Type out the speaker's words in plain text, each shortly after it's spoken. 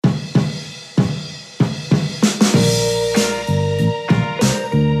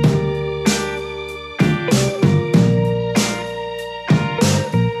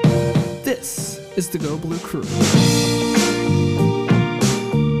is the Go Blue Crew.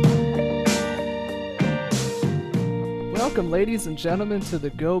 Welcome, ladies and gentlemen, to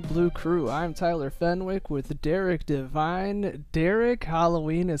the Go Blue Crew. I'm Tyler Fenwick with Derek Devine. Derek,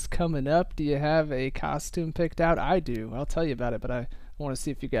 Halloween is coming up. Do you have a costume picked out? I do. I'll tell you about it, but I want to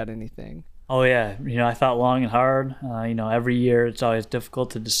see if you got anything. Oh yeah, I thought long and hard. Every year it's always difficult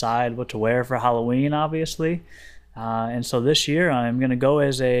to decide what to wear for Halloween, obviously. And so this year I'm going to go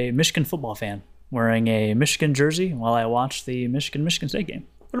as a Michigan football fan, wearing a Michigan jersey while I watch the Michigan State game.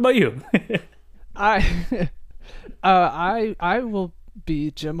 What about you? I will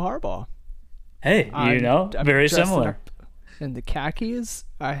be Jim Harbaugh. Hey, I'm very similar. In the khakis,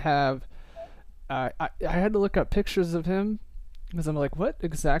 I had to look up pictures of him because I'm like, what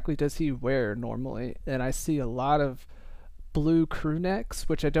exactly does he wear normally? And I see a lot of blue crew necks,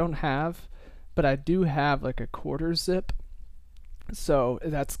 which I don't have, but I do have like a quarter zip, so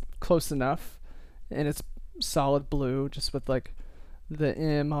that's close enough. And it's solid blue, just with like the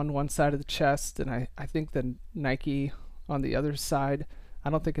M on one side of the chest, and I think the Nike on the other side. I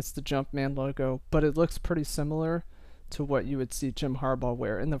don't think it's the Jumpman logo, but it looks pretty similar to what you would see Jim Harbaugh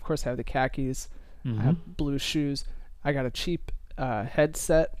wear. And of course I have the khakis. I have blue shoes. I got a cheap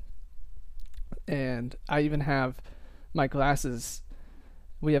headset, and I even have my glasses.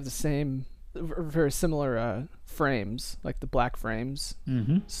 We have the same, very similar frames, like the black frames.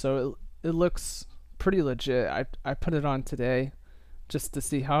 So it looks pretty legit. I put it on today just to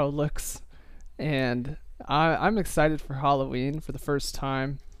see how it looks, and I'm excited for Halloween for the first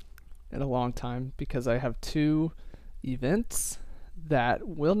time in a long time because I have two events that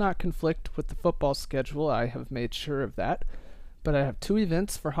will not conflict with the football schedule. I have made sure of that, but I have two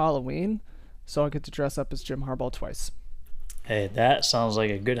events for Halloween, so I'll get to dress up as Jim Harbaugh twice. Hey, that sounds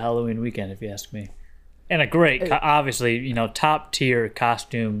like a good Halloween weekend if you ask me, and a great, obviously, top tier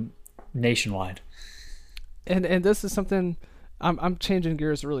costume nationwide. And this is something. I'm changing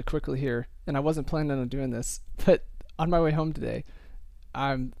gears really quickly here, and I wasn't planning on doing this, but on my way home today,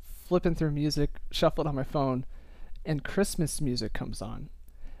 I'm flipping through music, shuffled on my phone, and Christmas music comes on.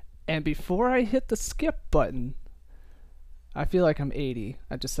 And before I hit the skip button, I feel like I'm 80.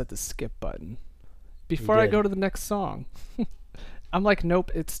 I just hit the skip button. Before I go to the next song, I'm like, nope,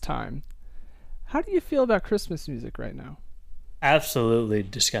 it's time. How do you feel about Christmas music right now? Absolutely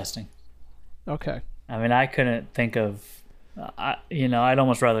disgusting. Okay. I mean, I couldn't think of... I'd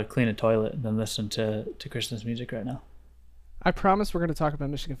almost rather clean a toilet than listen to Christmas music right now. I promise we're going to talk about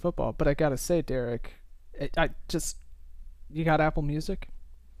Michigan football, but I got to say, Derek, you got Apple Music?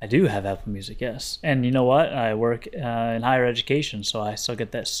 I do have Apple Music, yes. And you know what? I work in higher education, so I still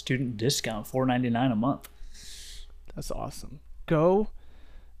get that student discount, $4.99 a month. That's awesome. Go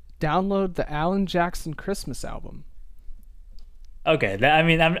download the Alan Jackson Christmas album. Okay,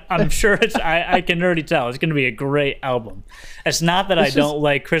 I'm sure I can already tell it's going to be a great album. It's not that I don't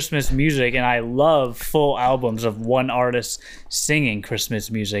like Christmas music, and I love full albums of one artist singing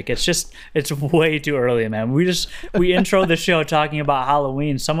Christmas music. It's way too early, man. We intro the show talking about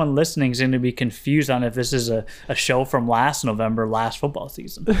Halloween. Someone listening is going to be confused on if this is a show from last November, last football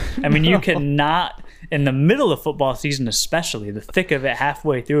season. I mean, You cannot, in the middle of football season especially, the thick of it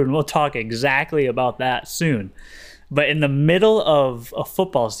halfway through, and we'll talk exactly about that soon. But in the middle of a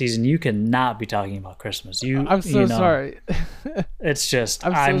football season, you cannot be talking about Christmas. I'm so sorry. It's just,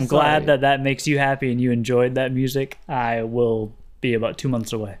 I'm glad that makes you happy and you enjoyed that music. I will be about 2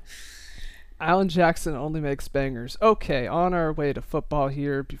 months away. Alan Jackson only makes bangers. Okay, on our way to football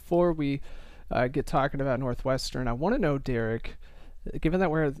here. Before we get talking about Northwestern, I want to know, Derek, given that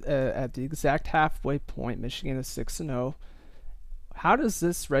we're at the exact halfway point, Michigan is 6-0, how does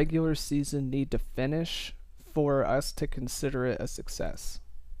this regular season need to finish for us to consider it a success?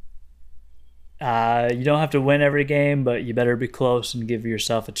 You don't have to win every game, but you better be close and give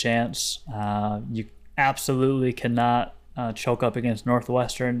yourself a chance. You absolutely cannot choke up against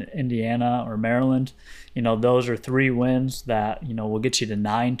Northwestern, Indiana, or Maryland. Those are 3 wins that will get you to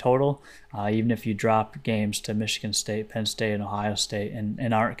 9 total, even if you drop games to Michigan State, Penn State, and Ohio State,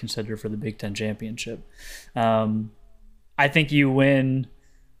 and aren't considered for the Big Ten championship. I think you win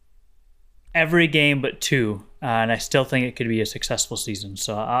every game but 2, and I still think it could be a successful season.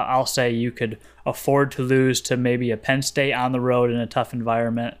 So I'll say you could afford to lose to maybe a Penn State on the road in a tough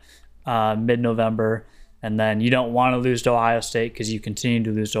environment mid-November, and then you don't want to lose to Ohio State because you continue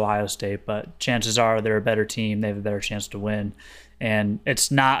to lose to Ohio State, but chances are they're a better team. They have a better chance to win. And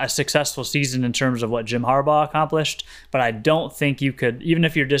it's not a successful season in terms of what Jim Harbaugh accomplished, but I don't think you could, even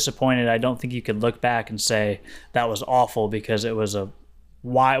if you're disappointed, I don't think you could look back and say that was awful, because it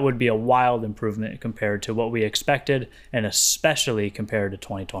would be a wild improvement compared to what we expected, and especially compared to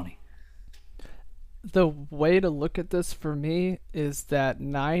 2020. The way to look at this for me is that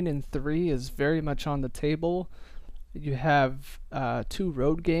 9-3 is very much on the table. You have two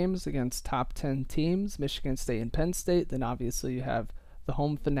road games against top 10 teams, Michigan State and Penn State. Then obviously you have the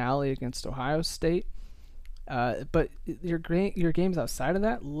home finale against Ohio State. But your games outside of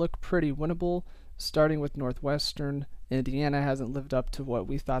that look pretty winnable, starting with Northwestern. Indiana hasn't lived up to what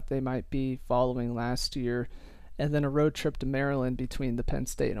we thought they might be following last year. And then a road trip to Maryland between the Penn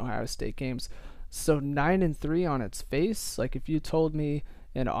State and Ohio State games. So 9-3 on its face. Like if you told me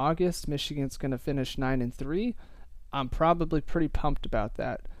in August Michigan's going to finish 9-3, I'm probably pretty pumped about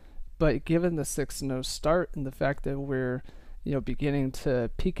that. But given the 6-0 start and the fact that we're beginning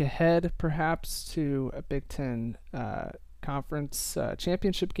to peek ahead perhaps to a Big Ten conference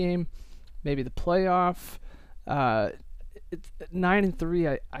championship game, maybe the playoff,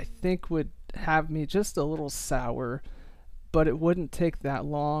 9-3 I think would have me just a little sour, but it wouldn't take that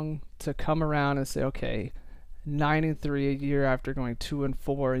long to come around and say, okay, 9-3 a year after going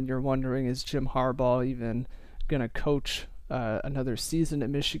 2-4, and you're wondering, is Jim Harbaugh even gonna coach another season at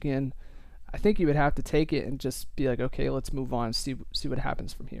Michigan? I think you would have to take it and just be like, okay, let's move on, see what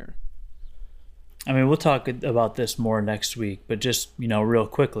happens from here. I mean, we'll talk about this more next week, but just, real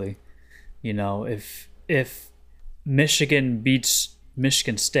quickly, if Michigan beats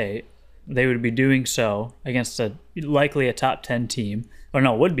Michigan State, they would be doing so against likely a top 10 team. Or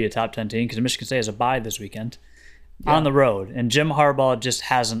no, it would be a top 10 team because Michigan State has a bye this weekend on the road. And Jim Harbaugh just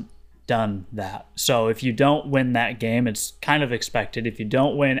hasn't done that. So if you don't win that game, it's kind of expected. If you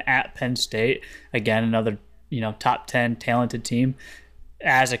don't win at Penn State, again, another top 10 talented team,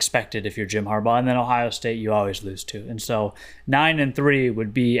 as expected if you're Jim Harbaugh. And then Ohio State, you always lose to. And so 9-3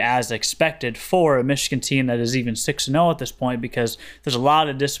 would be as expected for a Michigan team that is even 6-0 at this point, because there's a lot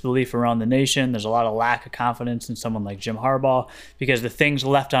of disbelief around the nation. There's a lot of lack of confidence in someone like Jim Harbaugh because the things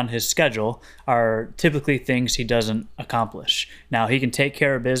left on his schedule are typically things he doesn't accomplish. Now, he can take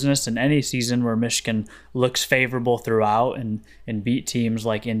care of business in any season where Michigan looks favorable throughout and beat teams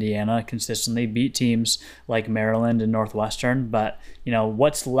like Indiana consistently, beat teams like Maryland and Northwestern. But,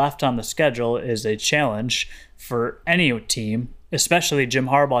 what's left on the schedule is a challenge for any team, especially Jim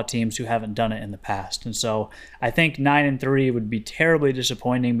Harbaugh teams who haven't done it in the past. And so I think 9-3 would be terribly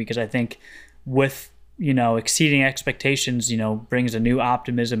disappointing because I think with, exceeding expectations, brings a new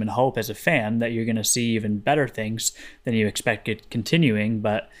optimism and hope as a fan that you're going to see even better things than you expected continuing.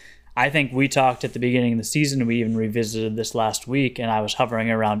 But I think we talked at the beginning of the season, we even revisited this last week, and I was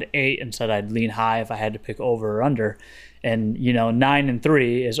hovering around 8 and said I'd lean high if I had to pick over or under. And,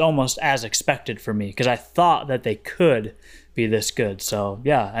 9-3 is almost as expected for me because I thought that they could be this good. So,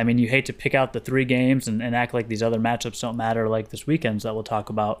 yeah, I mean, you hate to pick out the 3 games and act like these other matchups don't matter like this weekend's that we'll talk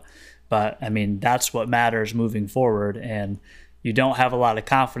about. But, I mean, that's what matters moving forward. And you don't have a lot of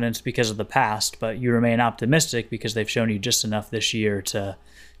confidence because of the past, but you remain optimistic because they've shown you just enough this year to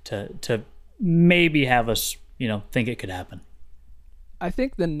maybe have us, think it could happen. I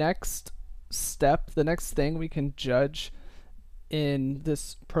think the next step, the next thing we can judge in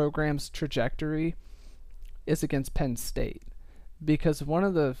this program's trajectory is against Penn State, because one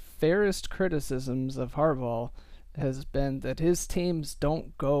of the fairest criticisms of Harbaugh has been that his teams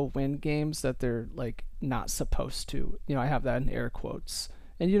don't go win games that they're like not supposed to. I have that in air quotes,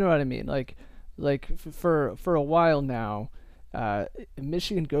 and you know what I mean. Like for a while now,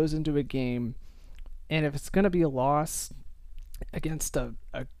 Michigan goes into a game, and if it's gonna be a loss against a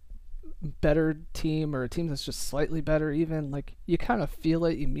better team or a team that's just slightly better, even, like, you kind of feel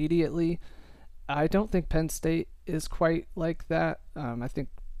it immediately. I don't think Penn State is quite like that. I think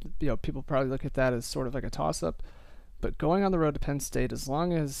people probably look at that as sort of like a toss-up, but going on the road to Penn State, as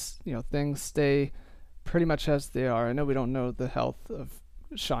long as things stay pretty much as they are, I know we don't know the health of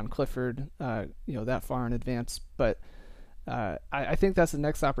Sean Clifford that far in advance, but I think that's the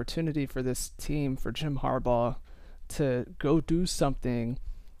next opportunity for this team, for Jim Harbaugh, to go do something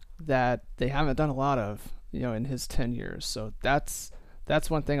that they haven't done a lot of, in his 10 years. So that's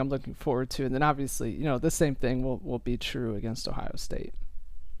one thing I'm looking forward to. And then obviously, the same thing will be true against Ohio State.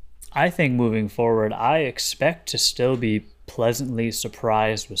 I think moving forward, I expect to still be pleasantly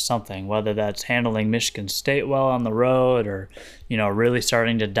surprised with something, whether that's handling Michigan State well on the road or, really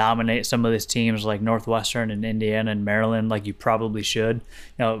starting to dominate some of these teams like Northwestern and Indiana and Maryland, like you probably should.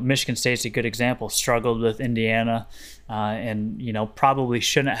 Michigan State's a good example, struggled with Indiana and, probably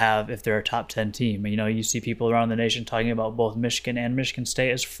shouldn't have if they're a top 10 team. You see people around the nation talking about both Michigan and Michigan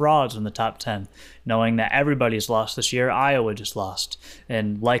State as frauds in the top 10, knowing that everybody's lost this year. Iowa just lost,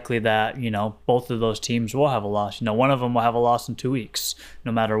 and likely that, both of those teams will have a loss. One of them will have a loss in 2 weeks,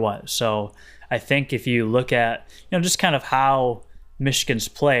 no matter what. So I think if you look at, just kind of how Michigan's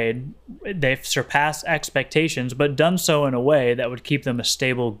played, they've surpassed expectations, but done so in a way that would keep them a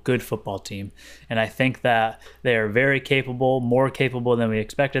stable, good football team. And I think that they are very capable, more capable than we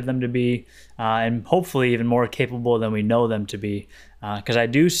expected them to be, and hopefully even more capable than we know them to be. Because I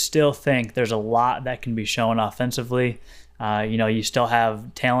do still think there's a lot that can be shown offensively. You still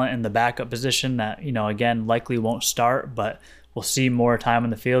have talent in the backup position that, again, likely won't start, but we'll see more time in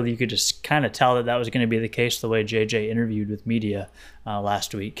the field. You could just kind of tell that was going to be the case the way JJ interviewed with media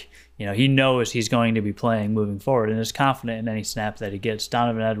last week. He knows he's going to be playing moving forward and is confident in any snap that he gets.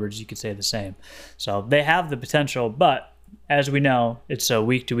 Donovan Edwards, you could say the same. So they have the potential, but as we know, it's a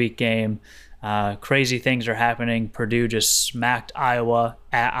week-to-week game. Crazy things are happening. Purdue just smacked Iowa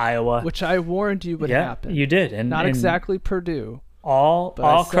at Iowa, which I warned you would happen. You did, and not exactly Purdue. All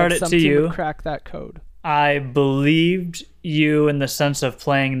credit to you. Would crack that code. I believed you in the sense of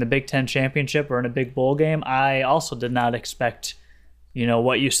playing in the Big Ten championship or in a big bowl game. I also did not expect,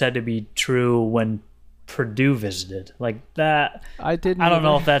 what you said to be true when Purdue visited like that. I didn't. I don't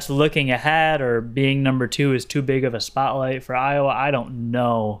know if that's looking ahead or being number 2 is too big of a spotlight for Iowa. I don't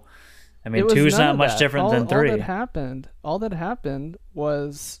know. I mean, 2 is not much different than 3. All that happened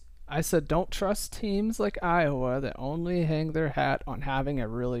was I said, don't trust teams like Iowa that only hang their hat on having a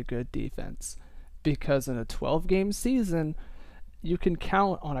really good defense. Because in a 12-game season, you can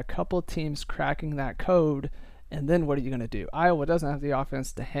count on a couple teams cracking that code, and then what are you going to do? Iowa doesn't have the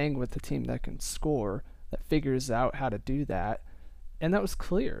offense to hang with the team that can score, that figures out how to do that, and that was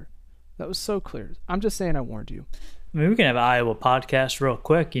clear. That was so clear. I'm just saying I warned you. I mean, we can have Iowa podcast real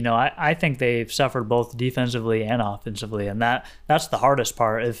quick. I think they've suffered both defensively and offensively, and that's the hardest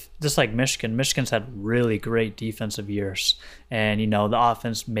part. If just like Michigan's had really great defensive years, and the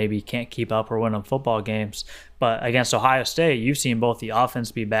offense maybe can't keep up or win them football games. But against Ohio State, you've seen both the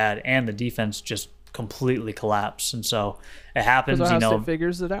offense be bad and the defense just completely collapse, and so it happens. Because Ohio State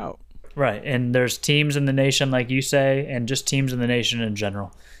figures it out. Right, and there's teams in the nation, like you say, and just teams in the nation in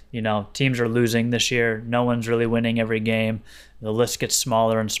general. Teams are losing this year. No one's really winning every game. The list gets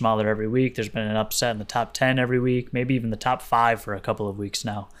smaller and smaller every week. There's been an upset in the top 10 every week, maybe even the top 5 for a couple of weeks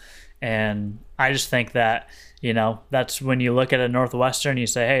now. And I just think that, that's when you look at a Northwestern, you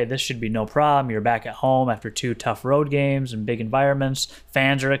say, hey, this should be no problem. You're back at home after 2 tough road games and big environments.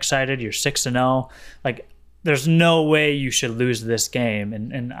 Fans are excited. You're 6-0. Like, there's no way you should lose this game,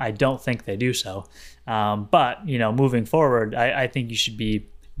 and I don't think they do so. But, moving forward, I think you should be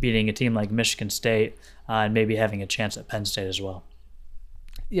beating a team like Michigan State and maybe having a chance at Penn State as well.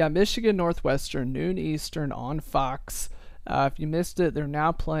 Yeah, Michigan Northwestern, noon Eastern on Fox. If you missed it, they're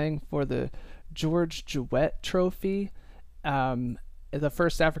now playing for the George Jewett Trophy, the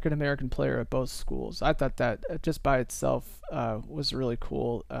first African-American player at both schools. I thought that just by itself was really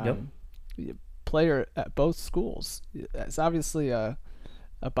cool. Player at both schools. It's obviously a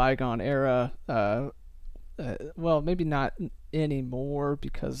bygone era. Well, maybe not anymore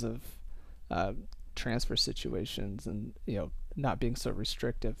because of transfer situations and not being so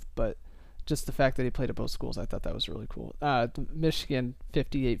restrictive, but just the fact that he played at both schools, I thought that was really cool. Michigan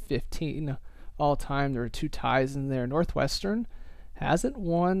 58-15 all time. There were 2 ties in there. Northwestern hasn't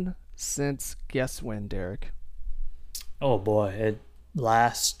won since guess when, Derek? Oh boy,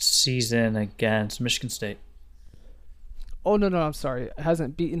 last season against Michigan State. Oh no, I'm sorry. It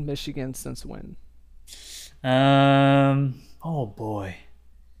hasn't beaten Michigan since when? Oh boy.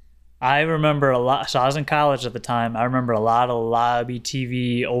 I remember a lot. So I was in college at the time. I remember a lot of lobby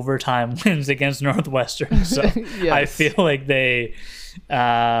TV overtime wins against Northwestern. So yes. I feel like they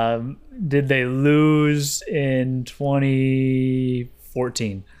did they lose in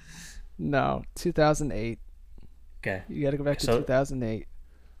 2014? No, 2008. Okay. You got to go back to 2008.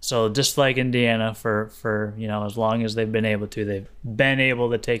 So just like Indiana, for as long as they've been able to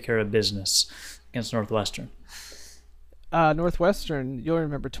take care of business against Northwestern. Northwestern, you'll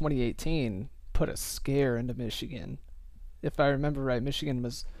remember 2018 put a scare into Michigan. If I remember right, Michigan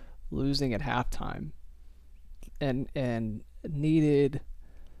was losing at halftime and needed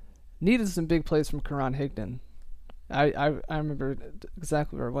some big plays from Karan Higdon. I remember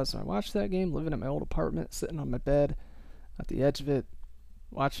exactly where I was when I watched that game, living at my old apartment, sitting on my bed at the edge of it,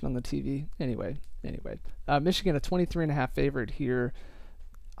 watching on the TV. Anyway, Michigan a 23.5 favorite here.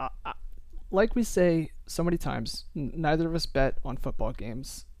 Like we say so many times, neither of us bet on football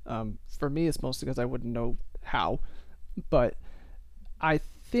games. For me, it's mostly because I wouldn't know how. But I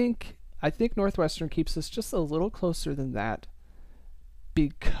think Northwestern keeps us just a little closer than that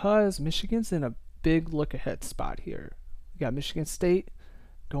because Michigan's in a big look-ahead spot here. We got Michigan State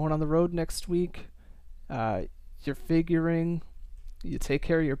going on the road next week. You're figuring You take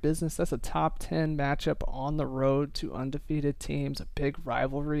care of your business. That's a top 10 matchup on the road to undefeated teams, a big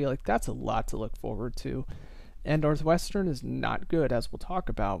rivalry. Like, that's a lot to look forward to. And Northwestern is not good, as we'll talk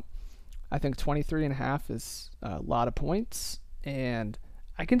about. I think 23.5 is a lot of points, and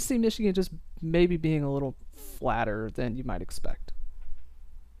I can see Michigan just maybe being a little flatter than you might expect.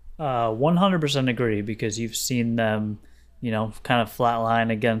 100% agree, because you've seen them, kind of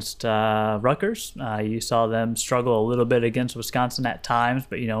flatline against Rutgers. You saw them struggle a little bit against Wisconsin at times,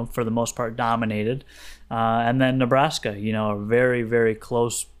 but, for the most part dominated. And then Nebraska, a very, very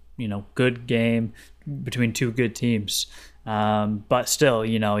close, good game between two good teams. But still,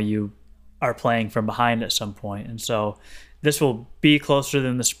 you are playing from behind at some point. And so this will be closer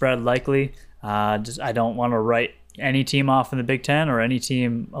than the spread likely. I don't want to write any team off in the Big Ten or any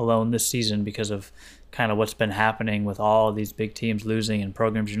team alone this season because of kind of what's been happening with all these big teams losing and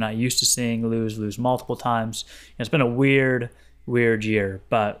programs you're not used to seeing lose multiple times. It's been a weird year,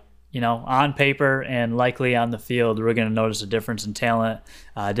 but on paper and likely on the field, we're going to notice a difference in talent,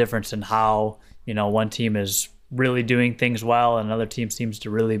 a difference in how, one team is really doing things well and another team seems to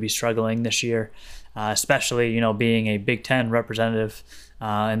really be struggling this year, especially, being a Big Ten representative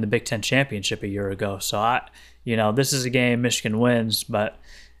in the Big Ten championship a year ago. So this is a game Michigan wins, but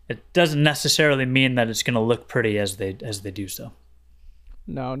it doesn't necessarily mean that it's going to look pretty as they do so.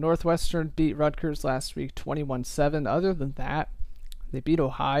 No, Northwestern beat Rutgers last week 21-7. Other than that, they beat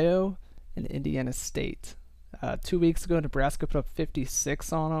Ohio and Indiana State. 2 weeks ago, Nebraska put up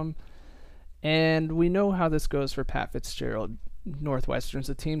 56 on them. And we know how this goes for Pat Fitzgerald. Northwestern's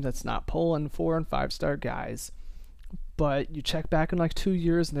a team that's not pulling 4- and 5-star guys. But you check back in like 2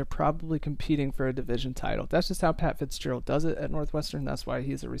 years and they're probably competing for a division title. That's just how Pat Fitzgerald does it at Northwestern. That's why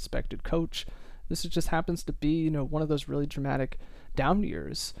he's a respected coach. This just happens to be, one of those really dramatic down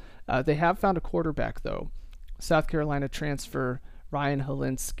years. They have found a quarterback, though. South Carolina transfer Ryan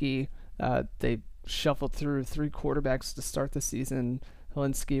Helinski. They shuffled through 3 quarterbacks to start the season.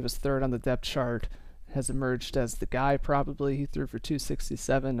 Helinski was 3rd on the depth chart, has emerged as the guy probably. He threw for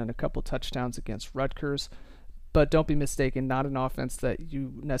 267 and a couple touchdowns against Rutgers. But don't be mistaken, not an offense that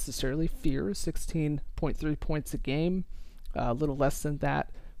you necessarily fear. 16.3 points a game, a little less than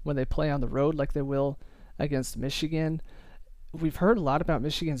that when they play on the road like they will against Michigan. We've heard a lot about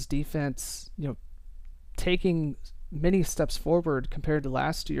Michigan's defense, taking many steps forward compared to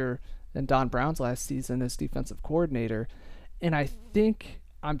last year and Don Brown's last season as defensive coordinator. And I think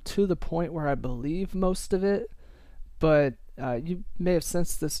I'm to the point where I believe most of it, but you may have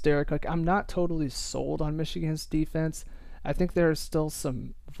sensed this, Derek. Like, I'm not totally sold on Michigan's defense. I think there are still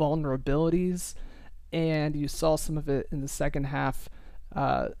some vulnerabilities, and you saw some of it in the second half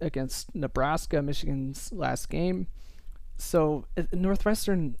against Nebraska, Michigan's last game. So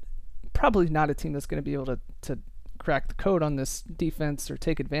Northwestern, probably not a team that's going to be able to crack the code on this defense or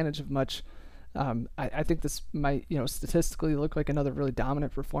take advantage of much. I think this might, statistically look like another really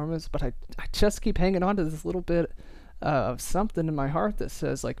dominant performance, but I just keep hanging on to this little bit of something in my heart that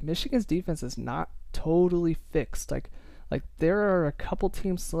says, like, Michigan's defense is not totally fixed. Like there are a couple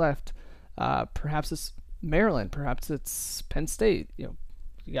teams left. Perhaps it's Maryland, perhaps it's Penn State. You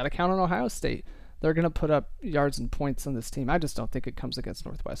got to count on Ohio State. They're going to put up yards and points on this team. I just don't think it comes against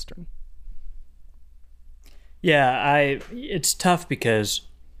Northwestern. Yeah, it's tough because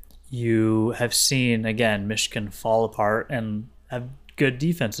you have seen, again, Michigan fall apart and have good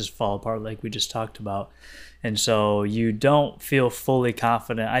defenses fall apart like we just talked about. And so you don't feel fully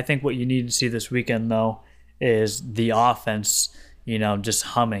confident. I think what you need to see this weekend, though, is the offense, just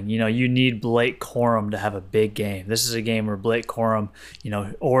humming. You need Blake Corum to have a big game. This is a game where Blake Corum,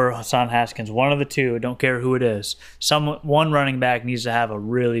 or Hassan Haskins, one of the two, don't care who it is, one running back needs to have a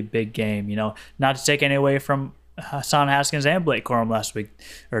really big game. Not to take any away from Hassan Haskins and Blake Corum last week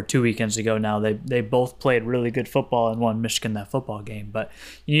or 2 weekends ago now. They both played really good football and won Michigan that football game. But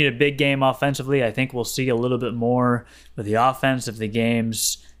you need a big game offensively. I think we'll see a little bit more with the offense if the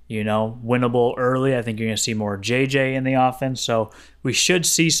game's, winnable early. I think you're going to see more JJ in the offense. So we should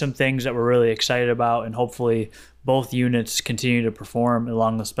see some things that we're really excited about, and hopefully both units continue to perform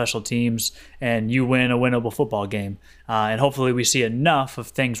along the special teams and you win a winnable football game. And hopefully we see enough of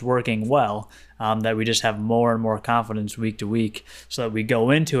things working well that we just have more and more confidence week to week so that we go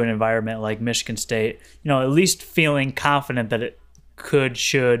into an environment like Michigan State, at least feeling confident that it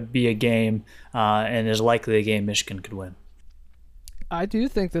should be a game and is likely a game Michigan could win. I do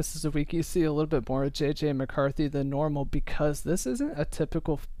think this is a week you see a little bit more of J.J. McCarthy than normal because this isn't a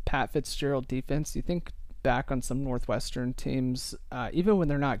typical Pat Fitzgerald defense. You think back on some Northwestern teams, even when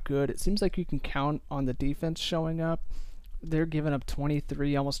they're not good, it seems like you can count on the defense showing up. They're giving up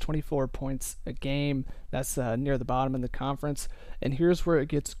 23, almost 24 points a game. That's near the bottom in the conference. And here's where it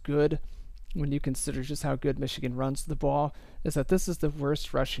gets good when you consider just how good Michigan runs the ball, is that this is the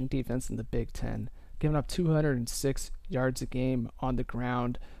worst rushing defense in the Big Ten, giving up 206 yards a game on the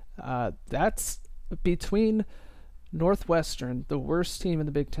ground. That's between Northwestern, the worst team in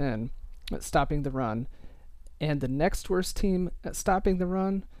the Big Ten at stopping the run, and the next worst team at stopping the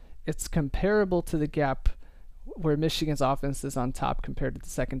run. It's comparable to the gap where Michigan's offense is on top compared to the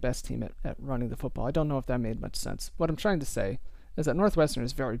second best team at running the football. I don't know if that made much sense. What I'm trying to say is that Northwestern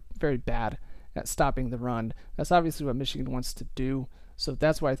is very, very bad at stopping the run. That's obviously what Michigan wants to do. So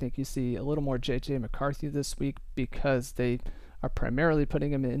that's why I think you see a little more J.J. McCarthy this week, because they are primarily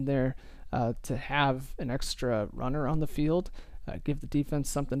putting him in there to have an extra runner on the field, give the defense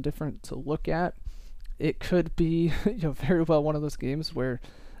something different to look at. It could be very well one of those games where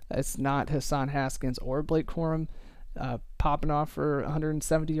it's not Hassan Haskins or Blake Corum popping off for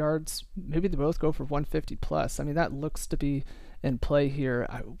 170 yards. Maybe they both go for 150 plus. I mean, that looks to be in play here.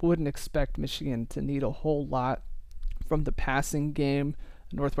 I wouldn't expect Michigan to need a whole lot from the passing game.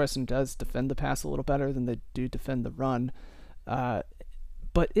 Northwestern does defend the pass a little better than they do defend the run.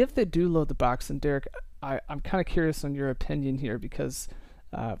 But if they do load the box, and Derek, I'm kind of curious on your opinion here, because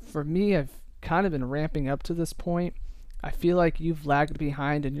for me, I've kind of been ramping up to this point. I feel like you've lagged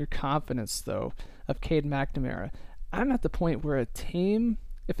behind in your confidence, though, of Cade McNamara. I'm at the point where if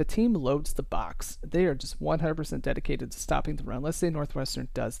a team loads the box, they are just 100% dedicated to stopping the run. Let's say Northwestern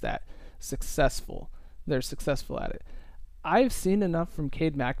does that. They're successful at it. I've seen enough from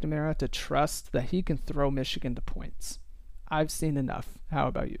Cade McNamara to trust that he can throw Michigan to points. I've seen enough. How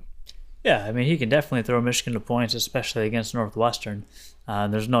about you? Yeah, I mean, he can definitely throw Michigan to points, especially against Northwestern.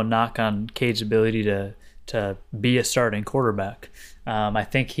 There's no knock on Cade's ability to be a starting quarterback. I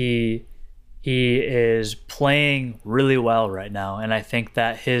think he is playing really well right now, and I think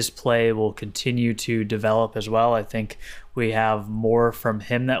that his play will continue to develop as well. I think we have more from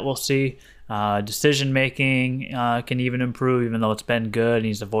him that we'll see. Decision making can even improve, even though it's been good, and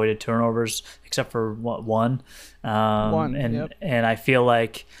he's avoided turnovers except for one. And I feel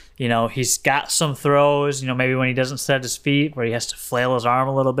like he's got some throws. Maybe when he doesn't set his feet, where he has to flail his arm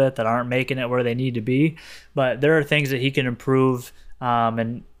a little bit, that aren't making it where they need to be. But there are things that he can improve.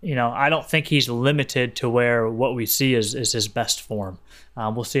 And I don't think he's limited to where what we see is his best form.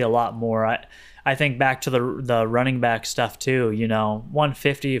 We'll see a lot more. I think back to the running back stuff too.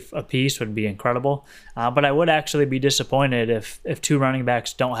 150 a piece would be incredible, but I would actually be disappointed if two running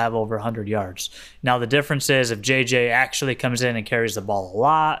backs don't have over 100 yards. Now the difference is if JJ actually comes in and carries the ball a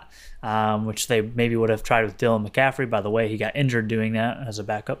lot, which they maybe would have tried with Dylan McCaffrey. By the way, he got injured doing that as a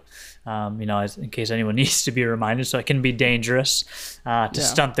backup, in case anyone needs to be reminded. So it can be dangerous to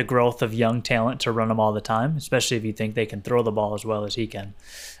stunt the growth of young talent to run them all the time, especially if you think they can throw the ball as well as he can.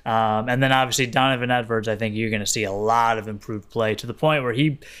 And then obviously Donovan Edwards, I think you're going to see a lot of improved play to the point where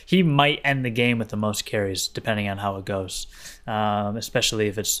he might end the game with the most carries, depending on how it goes, especially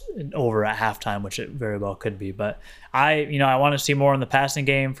if it's over at halftime, which it very well could be. But I want to see more in the passing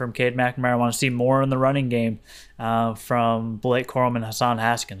game from Cade McNamara. I want to see more in the running game from Blake Corum and Hassan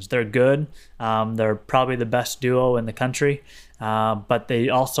Haskins. They're good. They're probably the best duo in the country, but they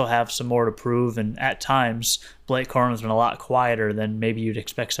also have some more to prove. And at times, Blake Corum has been a lot quieter than maybe you'd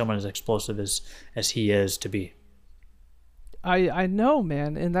expect someone as explosive as he is to be. I know,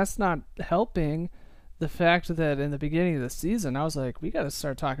 man, and that's not helping the fact that in the beginning of the season, I was like, we got to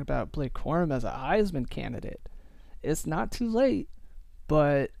start talking about Blake Corum as a Heisman candidate. It's not too late,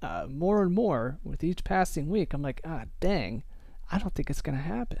 but more and more with each passing week, I'm like, dang, I don't think it's going to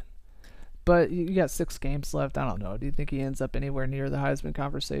happen. But you got 6 games left. I don't know. Do you think he ends up anywhere near the Heisman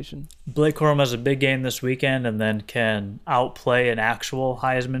conversation? Blake Corum has a big game this weekend and then can outplay an actual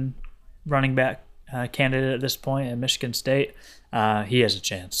Heisman running back candidate at this point at Michigan State. He has a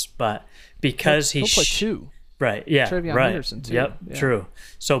chance. But because he'll play 2. Right, yeah, TreVeyon right. Henderson too. Yep, yeah. True.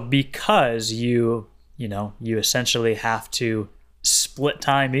 So because you essentially have to split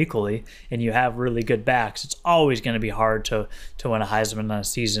time equally and you have really good backs, it's always going to be hard to win a Heisman in a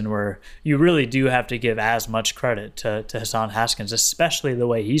season where you really do have to give as much credit to Hassan Haskins, especially the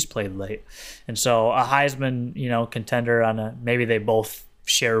way he's played late. And so a Heisman, contender maybe they both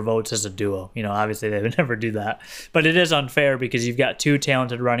share votes as a duo. Obviously they would never do that, but it is unfair because you've got 2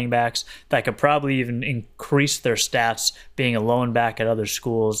 talented running backs that could probably even increase their stats being a lone back at other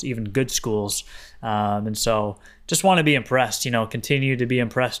schools, even good schools. And so just want to be impressed, continue to be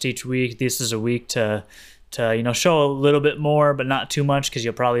impressed each week. This is a week to to show a little bit more, but not too much, because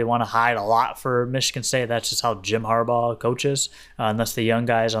you'll probably want to hide a lot for Michigan State. That's just how Jim Harbaugh coaches, unless the young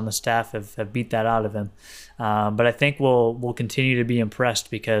guys on the staff have beat that out of him. But I think we'll continue to be impressed,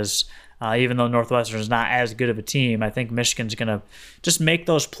 because even though Northwestern is not as good of a team, I think Michigan's going to just make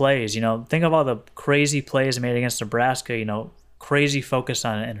those plays. Think of all the crazy plays made against Nebraska, crazy focus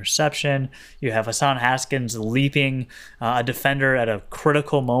on an interception. You have Hassan Haskins leaping a defender at a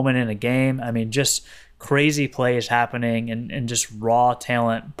critical moment in a game. I mean, just crazy plays happening and just raw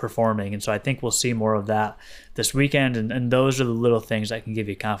talent performing. And so I think we'll see more of that this weekend. And those are the little things that can give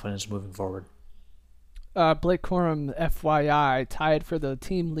you confidence moving forward. Blake Corum, FYI, tied for the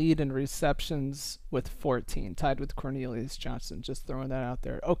team lead in receptions with 14, tied with Cornelius Johnson. Just throwing that out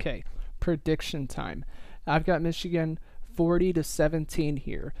there. Okay, prediction time. I've got Michigan 40-17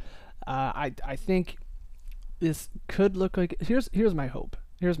 here. I think this could look like. Here's my hope.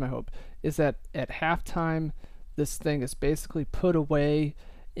 Here's my hope is that at halftime, this thing is basically put away,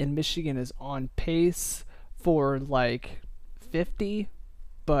 and Michigan is on pace for like 50.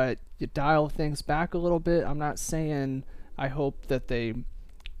 But you dial things back a little bit. I'm not saying I hope that they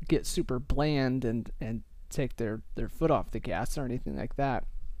get super bland and take their foot off the gas or anything like that.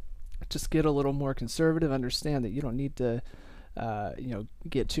 Just get a little more conservative. Understand that you don't need to,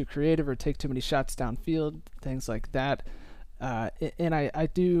 get too creative or take too many shots downfield, things like that. And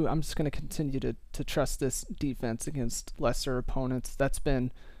I'm just going to continue to trust this defense against lesser opponents. That's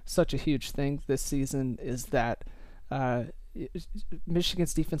been such a huge thing this season, is that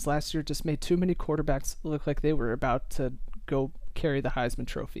Michigan's defense last year just made too many quarterbacks look like they were about to go carry the Heisman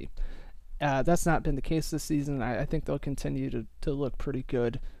Trophy. That's not been the case this season. I think they'll continue to look pretty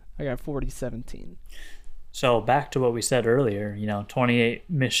good. I got 40-17. So back to what we said earlier,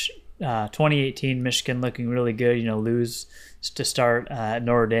 2018 Michigan looking really good, lose to start at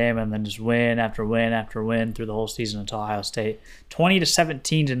Notre Dame and then just win after win after win through the whole season until Ohio State.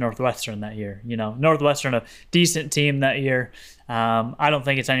 20-17 to Northwestern that year. Northwestern, a decent team that year. I don't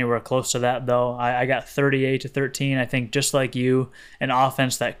think it's anywhere close to that, though. I got 38-13. I think, just like you, an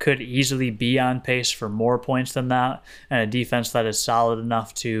offense that could easily be on pace for more points than that, and a defense that is solid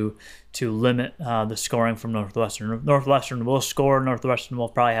enough to limit the scoring from Northwestern. Northwestern will score. Northwestern will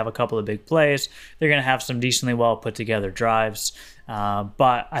probably have a couple of big plays. They're going to have some decently well put together drives.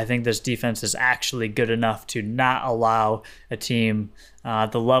 But I think this defense is actually good enough to not allow a team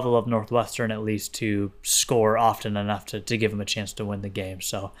at the level of Northwestern, at least, to score often enough to give them a chance to win the game.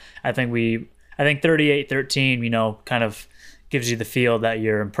 So I think 38-13, kind of gives you the feel that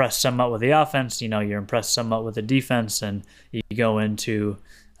you're impressed somewhat with the offense, you're impressed somewhat with the defense, and you go into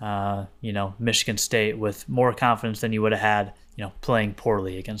Michigan State with more confidence than you would have had, playing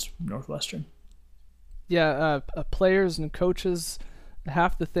poorly against Northwestern. Yeah, players and coaches,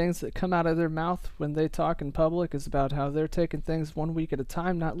 half the things that come out of their mouth when they talk in public is about how they're taking things 1 week at a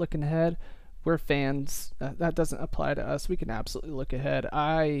time, not looking ahead. We're fans. That doesn't apply to us. We can absolutely look ahead.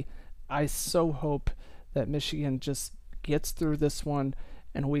 I so hope that Michigan just gets through this one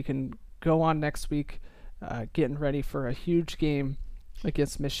and we can go on next week getting ready for a huge game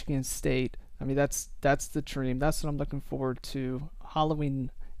against Michigan State. I mean, that's the dream. That's what I'm looking forward to.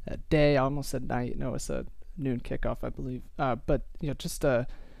 Halloween day. I almost said night. No, it's a noon kickoff, I believe. But that's going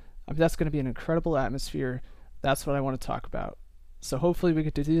to be an incredible atmosphere. That's what I want to talk about. So hopefully we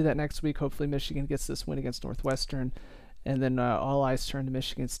get to do that next week. Hopefully Michigan gets this win against Northwestern, and then all eyes turn to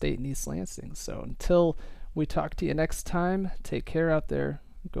Michigan State and East Lansing. So until we talk to you next time, take care out there.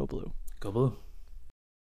 Go Blue. Go Blue.